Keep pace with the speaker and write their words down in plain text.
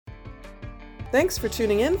Thanks for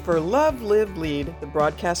tuning in for Love, Live, Lead, the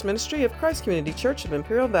broadcast ministry of Christ Community Church of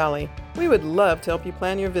Imperial Valley. We would love to help you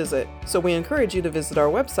plan your visit, so we encourage you to visit our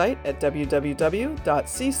website at www.ccciv.org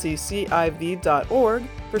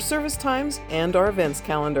for service times and our events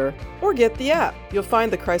calendar. Or get the app. You'll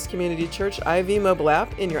find the Christ Community Church IV mobile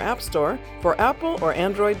app in your app store for Apple or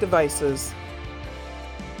Android devices.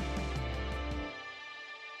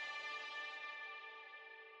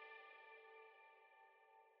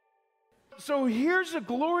 So here's a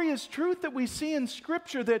glorious truth that we see in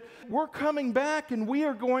Scripture, that we're coming back and we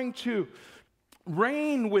are going to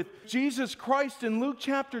reign with Jesus Christ. In Luke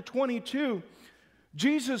chapter 22,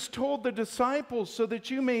 Jesus told the disciples, so that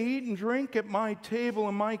you may eat and drink at my table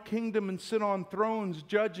in my kingdom and sit on thrones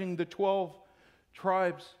judging the 12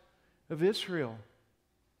 tribes of Israel.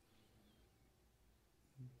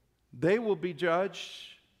 They will be judged.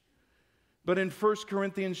 But in 1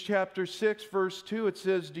 Corinthians chapter 6, verse 2, it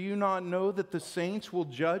says, do you not know that the saints will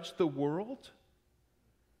judge the world?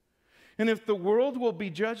 And if the world will be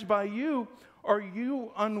judged by you, are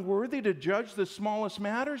you unworthy to judge the smallest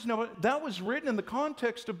matters? No, that was written in the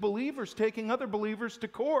context of believers taking other believers to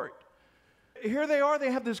court. Here they are,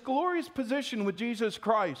 they have this glorious position with Jesus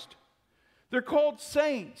Christ. They're called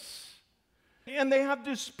saints. And they have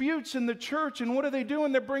disputes in the church, and what are they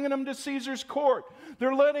doing? They're bringing them to Caesar's court.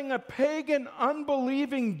 They're letting a pagan,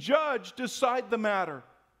 unbelieving judge decide the matter.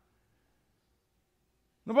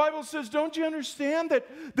 The Bible says, don't you understand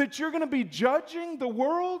that you're going to be judging the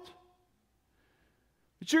world?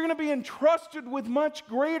 That you're going to be entrusted with much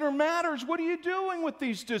greater matters. What are you doing with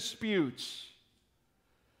these disputes?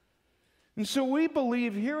 And so we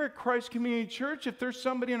believe here at Christ Community Church, if there's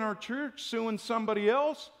somebody in our church suing somebody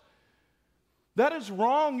else, that is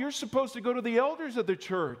wrong. You're supposed to go to the elders of the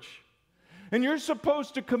church. And you're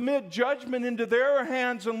supposed to commit judgment into their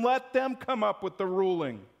hands and let them come up with the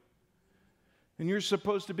ruling. And you're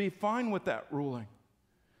supposed to be fine with that ruling.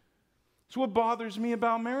 It's what bothers me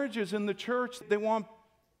about marriages in the church. They want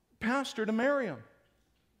pastor to marry them.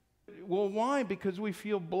 Well, why? Because we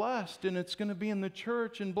feel blessed and it's going to be in the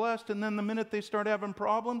church and blessed. And then the minute they start having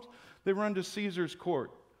problems, they run to Caesar's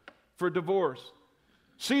court for divorce.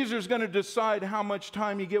 Caesar's going to decide how much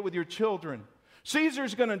time you get with your children.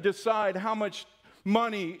 Caesar's going to decide how much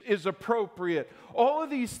money is appropriate. All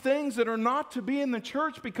of these things that are not to be in the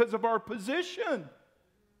church because of our position.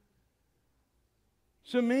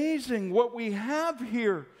 It's amazing what we have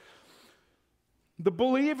here. The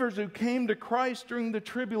believers who came to Christ during the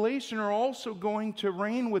tribulation are also going to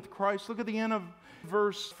reign with Christ. Look at the end of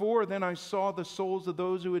verse 4. Then I saw the souls of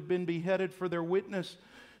those who had been beheaded for their witness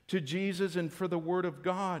to Jesus and for the Word of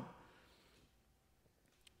God.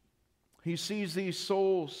 He sees these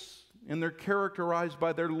souls, and they're characterized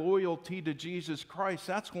by their loyalty to Jesus Christ.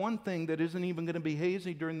 That's one thing that isn't even going to be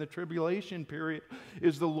hazy during the tribulation period,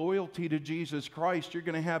 is the loyalty to Jesus Christ. You're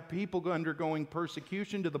going to have people undergoing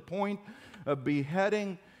persecution to the point of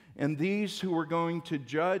beheading, and these who are going to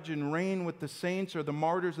judge and reign with the saints are the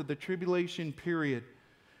martyrs of the tribulation period.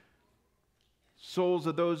 Souls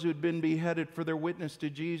of those who had been beheaded for their witness to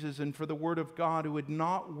Jesus and for the Word of God, who had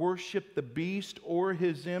not worshipped the beast or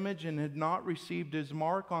his image and had not received his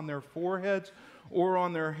mark on their foreheads or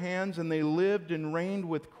on their hands, and they lived and reigned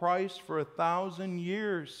with Christ for 1,000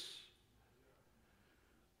 years.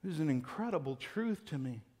 This is an incredible truth to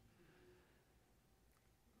me.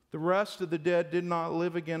 The rest of the dead did not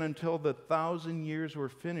live again until the 1,000 years were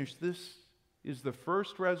finished. This is the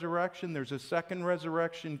first resurrection. There's a second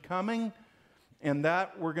resurrection coming. And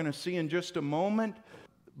that we're going to see in just a moment.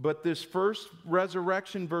 But this first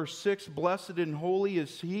resurrection, verse 6, blessed and holy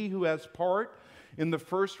is he who has part in the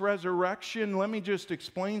first resurrection. Let me just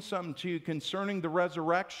explain something to you concerning the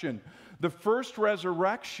resurrection. The first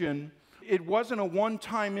resurrection, it wasn't a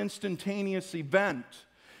one-time instantaneous event.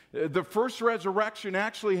 The first resurrection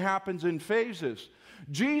actually happens in phases.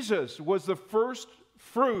 Jesus was the first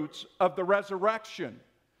fruits of the resurrection.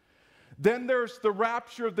 Then there's the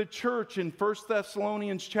rapture of the church in 1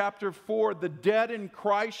 Thessalonians chapter 4. The dead in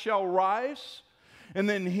Christ shall rise, and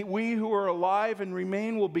then we who are alive and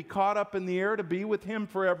remain will be caught up in the air to be with him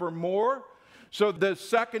forevermore. So the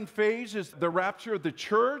second phase is the rapture of the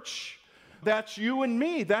church. That's you and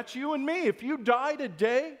me. That's you and me. If you die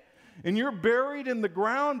today and you're buried in the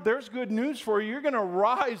ground, there's good news for you. You're going to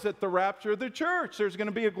rise at the rapture of the church. There's going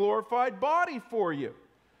to be a glorified body for you.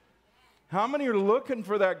 How many are looking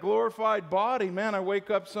for that glorified body? Man, I wake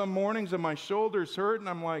up some mornings and my shoulders hurt and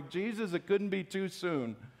I'm like, Jesus, it couldn't be too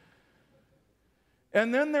soon.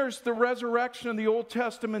 And then there's the resurrection of the Old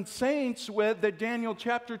Testament saints that Daniel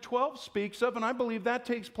chapter 12 speaks of, and I believe that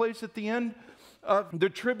takes place at the end of the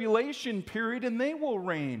tribulation period, and they will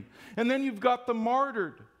reign. And then you've got the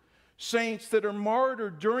martyred saints that are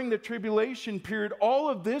martyred during the tribulation period. All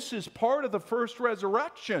of this is part of the first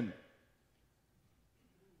resurrection.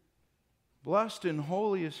 Blessed and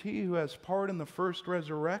holy is he who has part in the first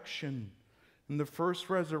resurrection. In the first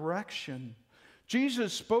resurrection.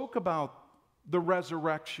 Jesus spoke about the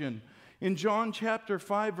resurrection. In John chapter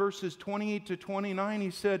 5, verses 28 to 29,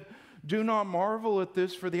 he said, "Do not marvel at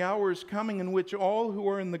this, for the hour is coming in which all who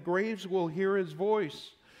are in the graves will hear his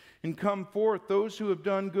voice and come forth, those who have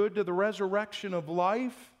done good to the resurrection of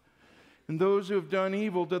life, and those who have done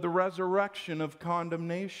evil to the resurrection of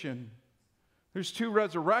condemnation." There's two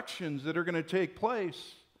resurrections that are going to take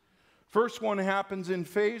place. First one happens in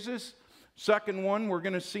phases. Second one we're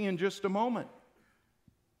going to see in just a moment.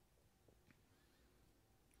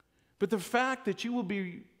 But the fact that you will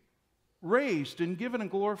be raised and given a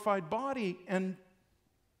glorified body and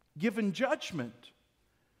given judgment,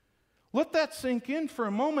 let that sink in for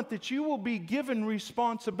a moment, that you will be given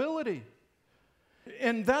responsibility.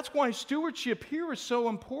 And that's why stewardship here is so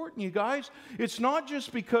important, you guys. It's not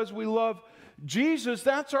just because we love Jesus.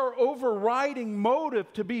 That's our overriding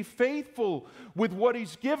motive, to be faithful with what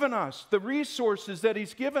he's given us, the resources that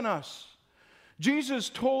he's given us. Jesus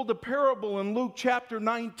told a parable in Luke chapter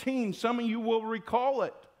 19. Some of you will recall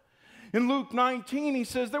it. In Luke 19, he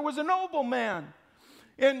says, there was a nobleman,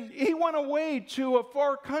 and he went away to a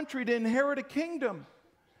far country to inherit a kingdom.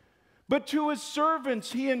 But to his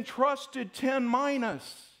servants he entrusted 10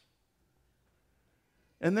 minas.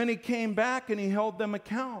 And then he came back and he held them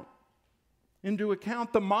into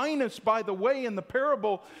account. The minas, by the way, in the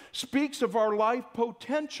parable speaks of our life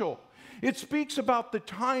potential. It speaks about the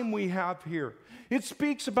time we have here. It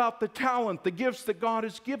speaks about the talent, the gifts that God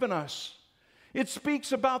has given us. It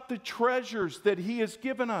speaks about the treasures that he has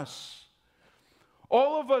given us.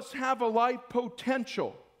 All of us have a life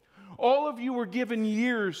potential. All of you were given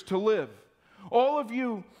years to live. All of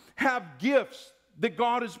you have gifts that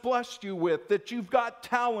God has blessed you with, that you've got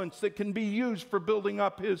talents that can be used for building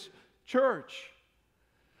up his church.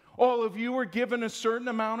 All of you are given a certain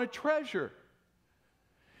amount of treasure.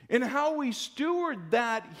 And how we steward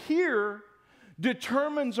that here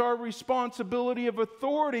determines our responsibility of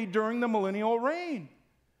authority during the millennial reign.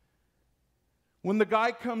 When the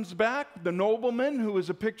guy comes back, the nobleman, who is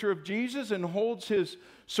a picture of Jesus, and holds his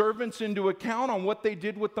servants into account on what they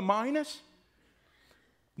did with the minas,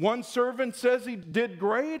 one servant says he did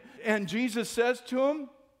great, and Jesus says to him,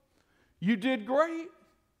 "You did great.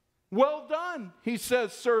 Well done," he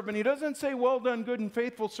says, servant. He doesn't say, "Well done, good and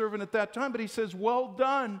faithful servant," at that time, but he says, "Well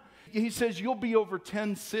done." He says, "You'll be over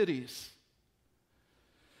 10 cities.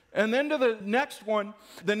 And then to the next one,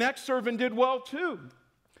 the next servant did well too.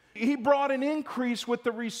 He brought an increase with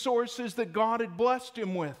the resources that God had blessed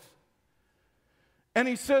him with. And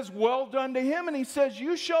he says, "Well done" to him. And he says,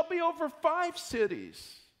 "You shall be over 5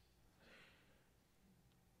 cities.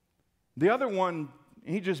 The other one,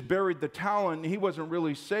 he just buried the talent. He wasn't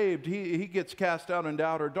really saved. He gets cast out into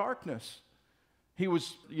outer darkness. He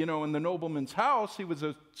was, in the nobleman's house. He was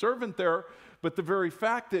a servant there. But the very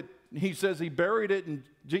fact that he says he buried it, and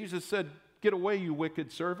Jesus said, "Get away, you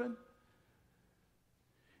wicked servant."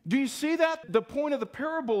 Do you see that? The point of the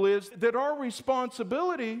parable is that our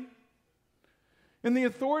responsibility and the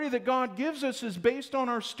authority that God gives us is based on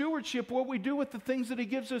our stewardship, what we do with the things that he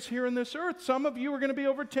gives us here in this earth. Some of you are going to be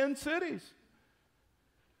over 10 cities.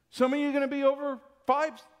 Some of you are going to be over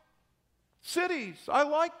 5 cities. I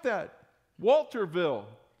like that. Walterville.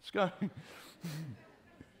 It's got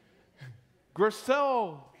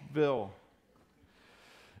Gracellville.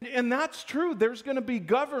 And that's true. There's going to be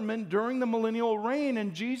government during the millennial reign,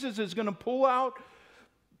 and Jesus is going to pull out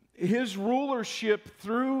his rulership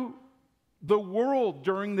through the world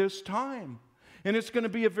during this time. And it's going to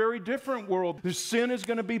be a very different world. The sin is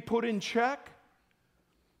going to be put in check.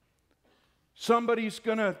 Somebody's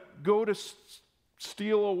going to go to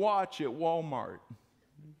steal a watch at Walmart.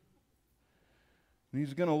 And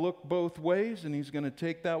he's going to look both ways, and he's going to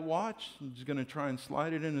take that watch, and he's going to try and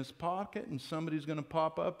slide it in his pocket, and somebody's going to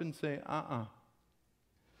pop up and say,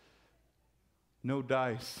 no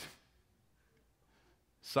dice.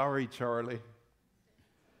 Sorry, Charlie.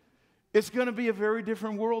 It's going to be a very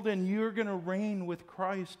different world, and you're going to reign with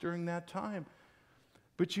Christ during that time.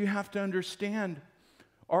 But you have to understand,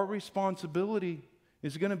 our responsibility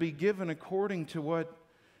is going to be given according to what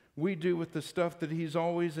we do with the stuff that he's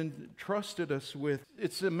always entrusted us with.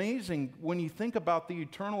 It's amazing when you think about the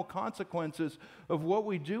eternal consequences of what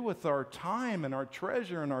we do with our time and our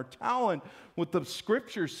treasure and our talent. What the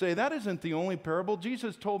scriptures say, that isn't the only parable.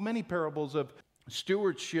 Jesus told many parables of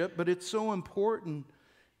stewardship, but it's so important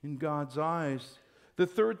in God's eyes. The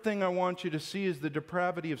third thing I want you to see is the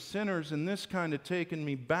depravity of sinners, and this kind of taken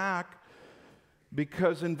me back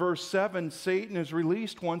because in verse 7, Satan is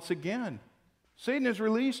released once again. Satan is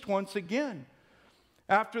released once again.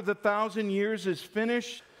 After the 1,000 years is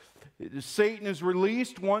finished, Satan is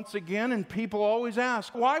released once again, and people always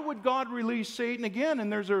ask, why would God release Satan again?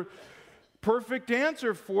 And there's a perfect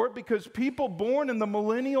answer for it, because people born in the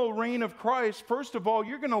millennial reign of Christ, first of all,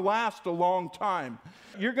 you're going to last a long time.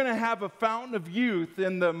 You're going to have a fountain of youth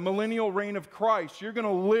in the millennial reign of Christ. You're going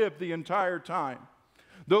to live the entire time.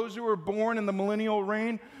 Those who are born in the millennial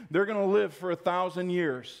reign, they're going to live for 1,000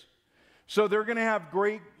 years. So they're going to have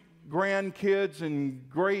great grandkids and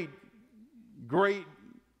great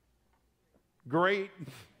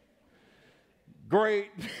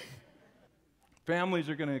families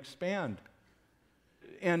are going to expand.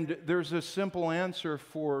 And there's a simple answer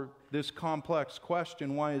for this complex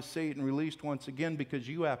question. Why is Satan released once again? Because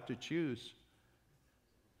you have to choose.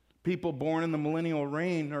 People born in the millennial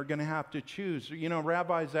reign are going to have to choose. You know,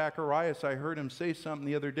 Rabbi Zacharias, I heard him say something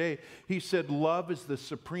the other day. He said, love is the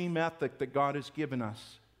supreme ethic that God has given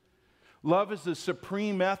us. Love is the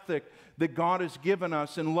supreme ethic that God has given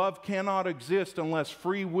us, and love cannot exist unless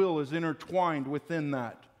free will is intertwined within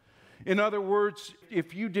that. In other words,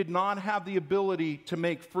 if you did not have the ability to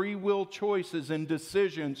make free will choices and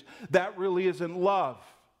decisions, that really isn't love.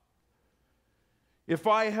 If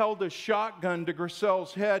I held a shotgun to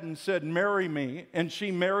Grisel's head and said, marry me, and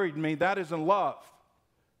she married me, that isn't love.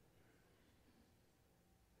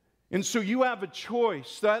 And so you have a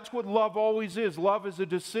choice. That's what love always is. Love is a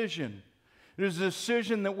decision. It is a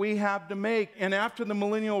decision that we have to make. And after the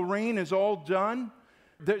millennial reign is all done,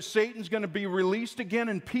 that Satan's going to be released again,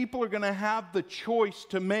 and people are going to have the choice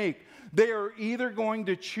to make. They are either going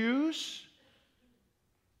to choose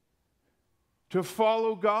to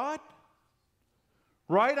follow God,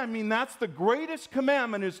 right? I mean, that's the greatest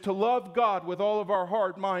commandment, is to love God with all of our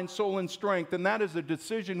heart, mind, soul, and strength, and that is a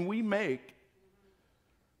decision we make.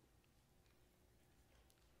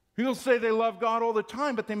 People say they love God all the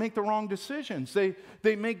time, but they make the wrong decisions.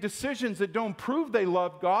 They make decisions that don't prove they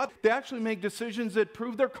love God. They actually make decisions that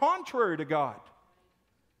prove they're contrary to God.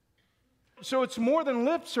 So it's more than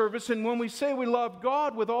lip service, and when we say we love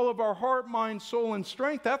God with all of our heart, mind, soul, and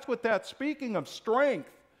strength, that's what that's speaking of,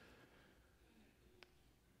 strength.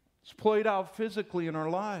 It's played out physically in our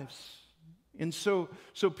lives. And so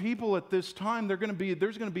people at this time, there's going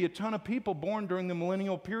to be a ton of people born during the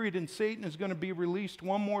millennial period, and Satan is going to be released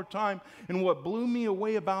one more time. And what blew me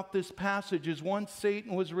away about this passage is once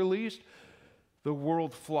Satan was released, the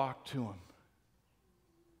world flocked to him.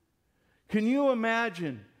 Can you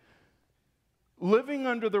imagine living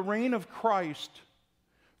under the reign of Christ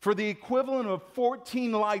for the equivalent of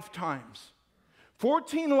 14 lifetimes?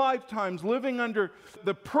 14 lifetimes living under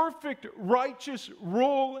the perfect, righteous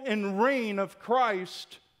rule and reign of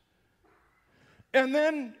Christ. And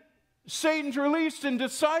then Satan's released and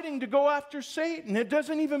deciding to go after Satan. It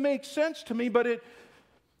doesn't even make sense to me, but it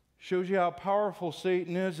shows you how powerful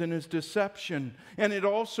Satan is in his deception. And it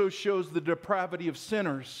also shows the depravity of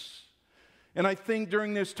sinners. And I think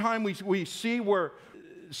during this time we see where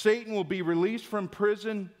Satan will be released from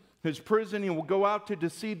prison. His prison, he will go out to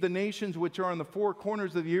deceive the nations which are on the four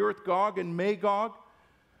corners of the earth, Gog and Magog.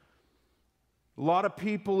 A lot of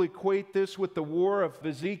people equate this with the war of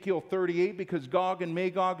Ezekiel 38 because Gog and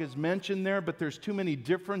Magog is mentioned there, but there's too many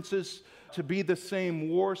differences to be the same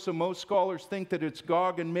war. So most scholars think that it's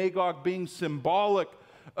Gog and Magog being symbolic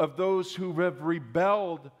of those who have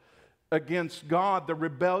rebelled against God, the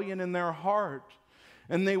rebellion in their heart.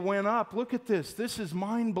 And they went up. Look at this. This is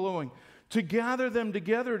mind-blowing. To gather them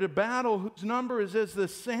together to battle, whose number is as the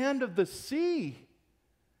sand of the sea.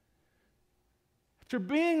 After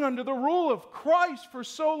being under the rule of Christ for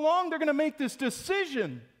so long, they're going to make this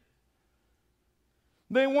decision.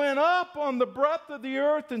 They went up on the breadth of the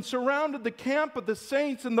earth and surrounded the camp of the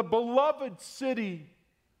saints in the beloved city,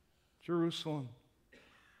 Jerusalem.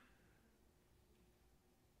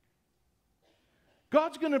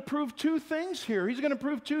 God's going to prove two things here. He's going to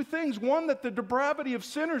prove two things. One, that the depravity of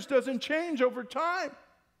sinners doesn't change over time.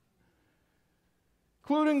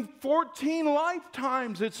 Including 14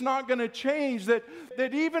 lifetimes, it's not going to change. That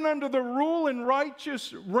even under the rule and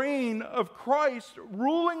righteous reign of Christ,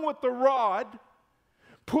 ruling with the rod,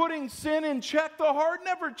 putting sin in check, the heart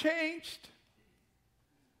never changed.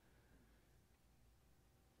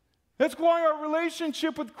 That's why our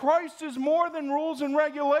relationship with Christ is more than rules and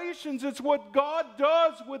regulations. It's what God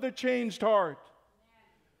does with a changed heart.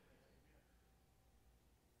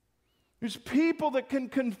 There's people that can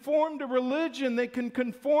conform to religion. They can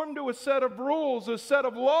conform to a set of rules, a set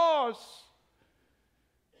of laws.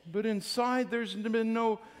 But inside, there's been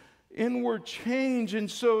no inward change. And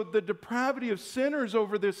so the depravity of sinners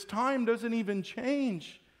over this time doesn't even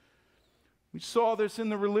change. We saw this in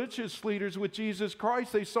the religious leaders with Jesus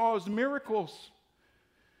Christ. They saw His miracles.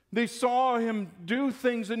 They saw Him do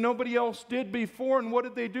things that nobody else did before. And what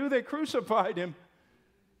did they do? They crucified Him.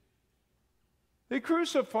 They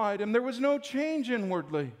crucified Him. There was no change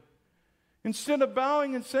inwardly. Instead of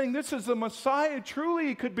bowing and saying, this is the Messiah, truly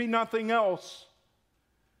He could be nothing else.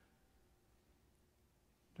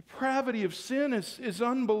 Depravity of sin is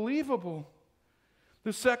unbelievable.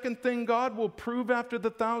 The second thing God will prove after the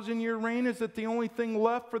 1,000-year reign is that the only thing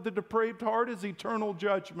left for the depraved heart is eternal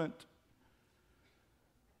judgment.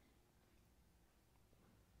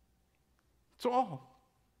 It's all.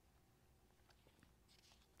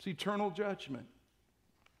 It's eternal judgment.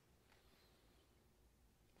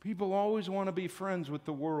 People always want to be friends with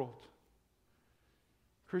the world.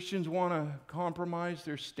 Christians want to compromise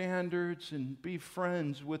their standards and be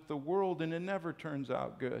friends with the world, and it never turns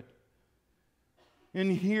out good. And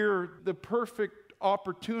here, the perfect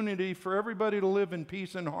opportunity for everybody to live in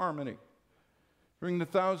peace and harmony. During the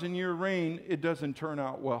 1,000-year reign, it doesn't turn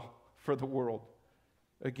out well for the world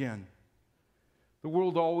again. The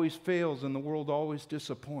world always fails and the world always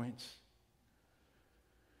disappoints.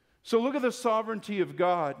 So look at the sovereignty of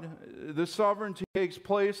God. The sovereignty takes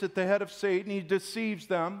place at the head of Satan. He deceives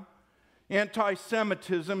them.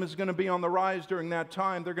 Anti-Semitism is going to be on the rise during that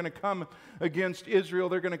time. They're going to come against Israel.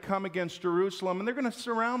 They're going to come against Jerusalem. And they're going to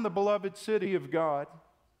surround the beloved city of God.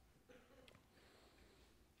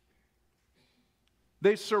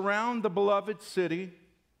 They surround the beloved city.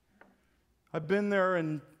 I've been there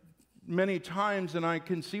and many times, and I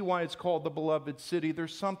can see why it's called the beloved city.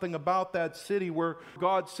 There's something about that city where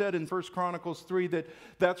God said in 1 Chronicles 3 that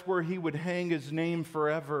that's where He would hang His name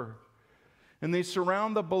forever. And they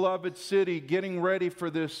surround the beloved city, getting ready for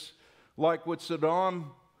this, like what Saddam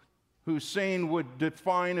Hussein would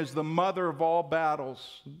define as the mother of all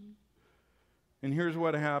battles. And here's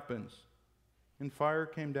what happens. And fire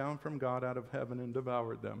came down from God out of heaven and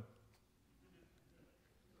devoured them.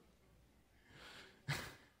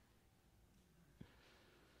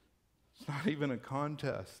 It's not even a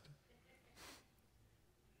contest.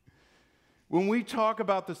 When we talk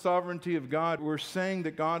about the sovereignty of God, we're saying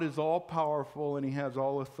that God is all-powerful and He has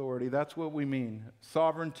all authority. That's what we mean.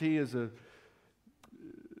 Sovereignty is a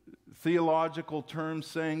theological term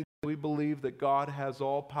saying we believe that God has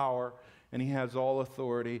all power and He has all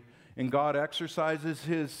authority. And God exercises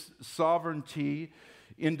His sovereignty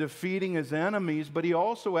in defeating His enemies, but He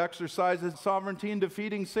also exercises sovereignty in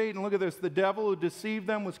defeating Satan. Look at this. The devil who deceived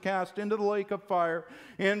them was cast into the lake of fire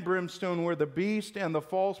and brimstone where the beast and the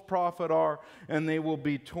false prophet are, and they will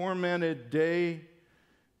be tormented day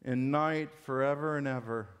and night forever and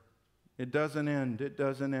ever. It doesn't end. It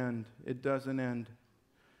doesn't end. It doesn't end.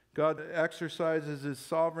 God exercises His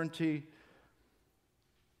sovereignty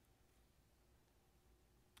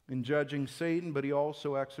in judging Satan, but He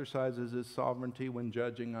also exercises His sovereignty when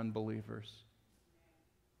judging unbelievers.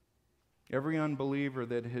 Every unbeliever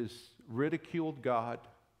that has ridiculed God,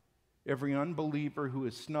 every unbeliever who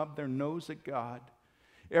has snubbed their nose at God,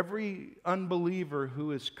 every unbeliever who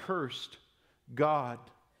has cursed God,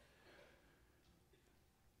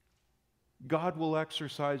 God will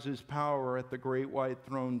exercise His power at the great white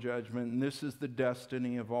throne judgment, and this is the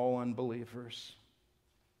destiny of all unbelievers.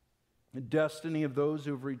 The destiny of those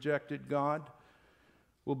who have rejected God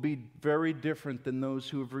will be very different than those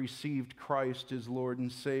who have received Christ as Lord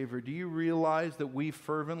and Savior. Do you realize that we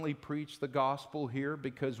fervently preach the gospel here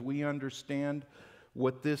because we understand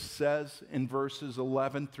what this says in verses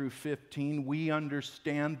 11 through 15? We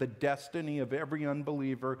understand the destiny of every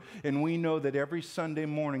unbeliever, and we know that every Sunday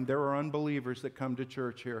morning there are unbelievers that come to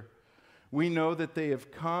church here. We know that they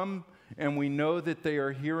have come, and we know that they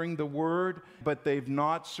are hearing the word, but they've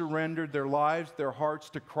not surrendered their lives, their hearts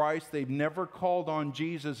to Christ. They've never called on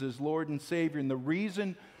Jesus as Lord and Savior. And the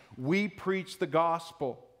reason we preach the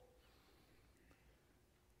gospel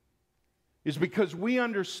is because we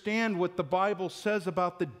understand what the Bible says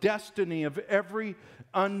about the destiny of every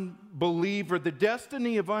unbeliever. The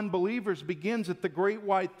destiny of unbelievers begins at the great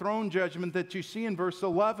white throne judgment that you see in verse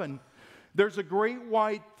 11. There's a great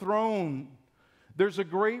white throne. There's a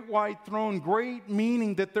great white throne, great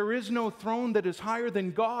meaning that there is no throne that is higher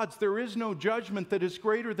than God's. There is no judgment that is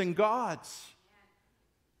greater than God's.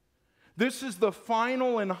 This is the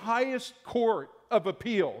final and highest court of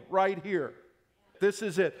appeal right here. This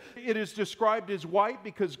is it. It is described as white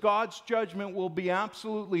because God's judgment will be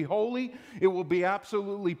absolutely holy, it will be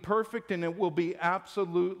absolutely perfect, and it will be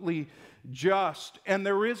absolutely just, and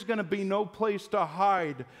there is going to be no place to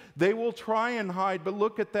hide. They will try and hide, but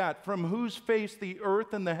look at that. From whose face the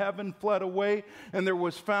earth and the heaven fled away, and there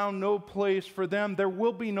was found no place for them. There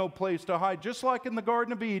will be no place to hide. Just like in the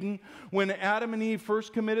Garden of Eden, when Adam and Eve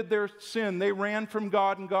first committed their sin, they ran from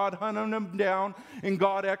God, and God hunted them down, and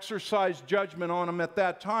God exercised judgment on them at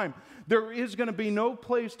that time. There is going to be no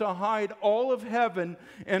place to hide. All of heaven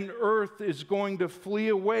and earth is going to flee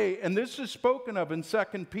away. And this is spoken of in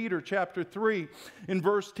 2 Peter chapter 3. In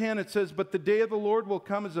verse 10 it says, "But the day of the Lord will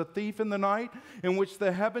come as a thief in the night, in which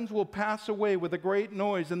the heavens will pass away with a great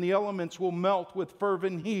noise, and the elements will melt with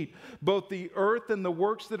fervent heat. Both the earth and the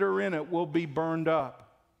works that are in it will be burned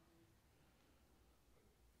up."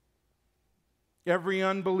 Every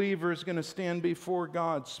unbeliever is going to stand before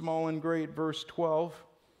God, small and great. Verse 12.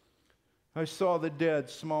 "I saw the dead,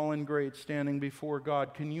 small and great, standing before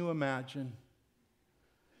God." Can you imagine?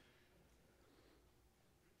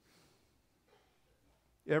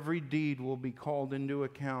 Every deed will be called into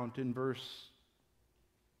account. In verse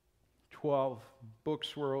 12,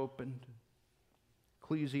 books were opened.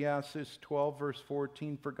 Ecclesiastes 12, verse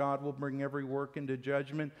 14, "For God will bring every work into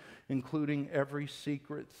judgment, including every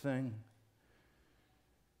secret thing,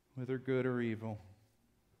 whether good or evil."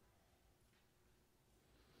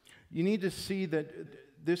 You need to see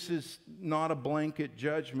that this is not a blanket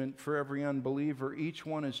judgment for every unbeliever. Each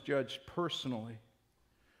one is judged personally.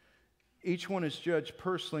 Each one is judged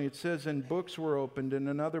personally. It says, "And books were opened, and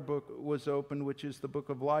another book was opened, which is the book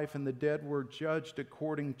of life, and the dead were judged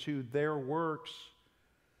according to their works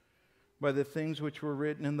by the things which were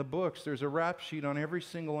written in the books." There's a rap sheet on every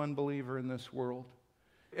single unbeliever in this world.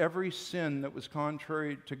 Every sin that was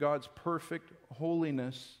contrary to God's perfect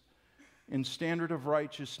holiness and standard of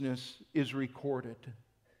righteousness is recorded.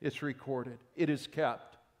 It's recorded. It is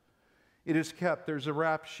kept. It is kept. There's a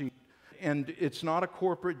rap sheet. And it's not a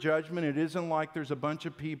corporate judgment. It isn't like there's a bunch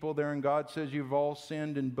of people there and God says you've all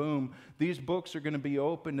sinned and boom. These books are going to be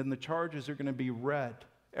opened and the charges are going to be read.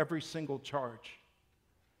 Every single charge.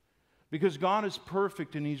 Because God is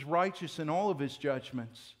perfect and He's righteous in all of His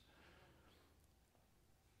judgments.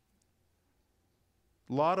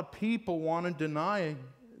 A lot of people want to deny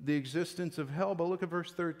the existence of hell. But look at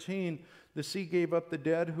verse 13. "The sea gave up the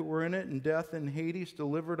dead who were in it, and death and Hades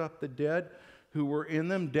delivered up the dead who were in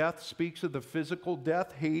them." Death speaks of the physical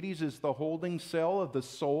death. Hades is the holding cell of the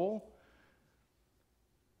soul.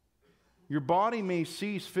 Your body may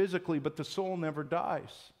cease physically, but the soul never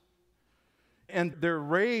dies. And they're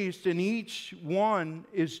raised, and each one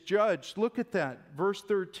is judged. Look at that. Verse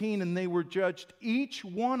 13, "And they were judged, each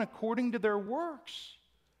one according to their works."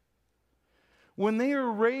 When they are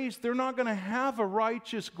raised, they're not going to have a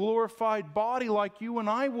righteous, glorified body like you and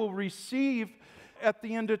I will receive at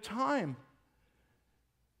the end of time.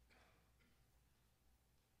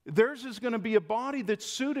 Theirs is going to be a body that's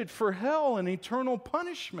suited for hell and eternal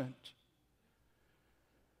punishment.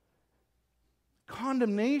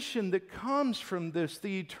 Condemnation that comes from this,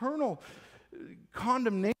 the eternal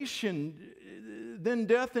condemnation. "Then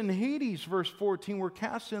death and Hades," verse 14, "were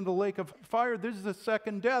cast into the lake of fire." This is the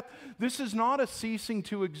second death. This is not a ceasing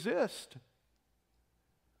to exist.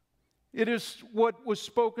 It is what was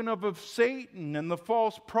spoken of Satan and the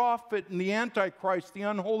false prophet and the Antichrist, the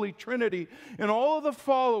unholy Trinity, and all of the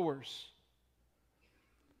followers.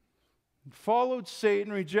 Followed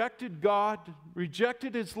Satan, rejected God,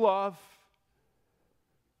 rejected His love.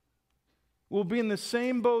 Will be in the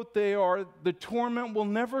same boat they are. The torment will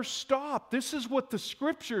never stop. This is what the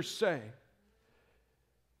Scriptures say.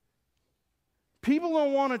 People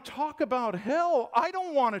don't want to talk about hell. I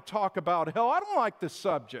don't want to talk about hell. I don't like the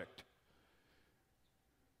subject.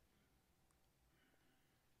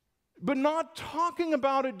 But not talking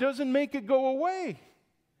about it doesn't make it go away.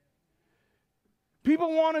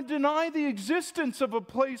 People want to deny the existence of a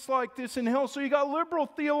place like this in hell. So you got liberal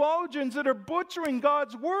theologians that are butchering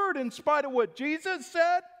God's word in spite of what Jesus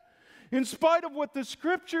said, in spite of what the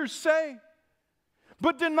Scriptures say.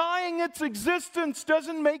 But denying its existence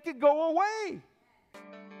doesn't make it go away.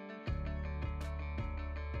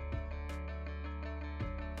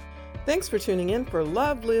 Thanks for tuning in for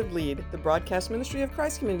Love, Live, Lead, the broadcast ministry of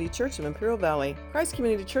Christ Community Church of Imperial Valley. Christ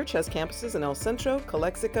Community Church has campuses in El Centro,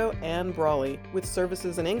 Calexico, and Brawley, with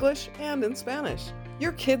services in English and in Spanish.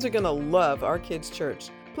 Your kids are going to love our kids' church.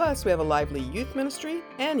 Plus, we have a lively youth ministry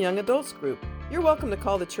and young adults group. You're welcome to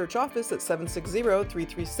call the church office at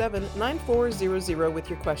 760-337-9400 with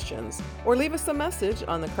your questions, or leave us a message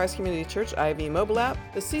on the Christ Community Church IV mobile app,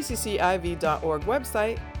 the ccciv.org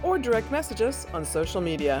website, or direct message us on social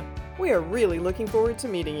media. We are really looking forward to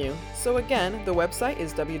meeting you. So again, the website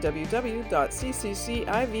is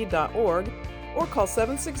www.cccIV.org, or call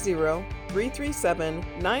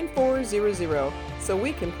 760-337-9400 so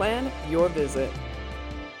we can plan your visit.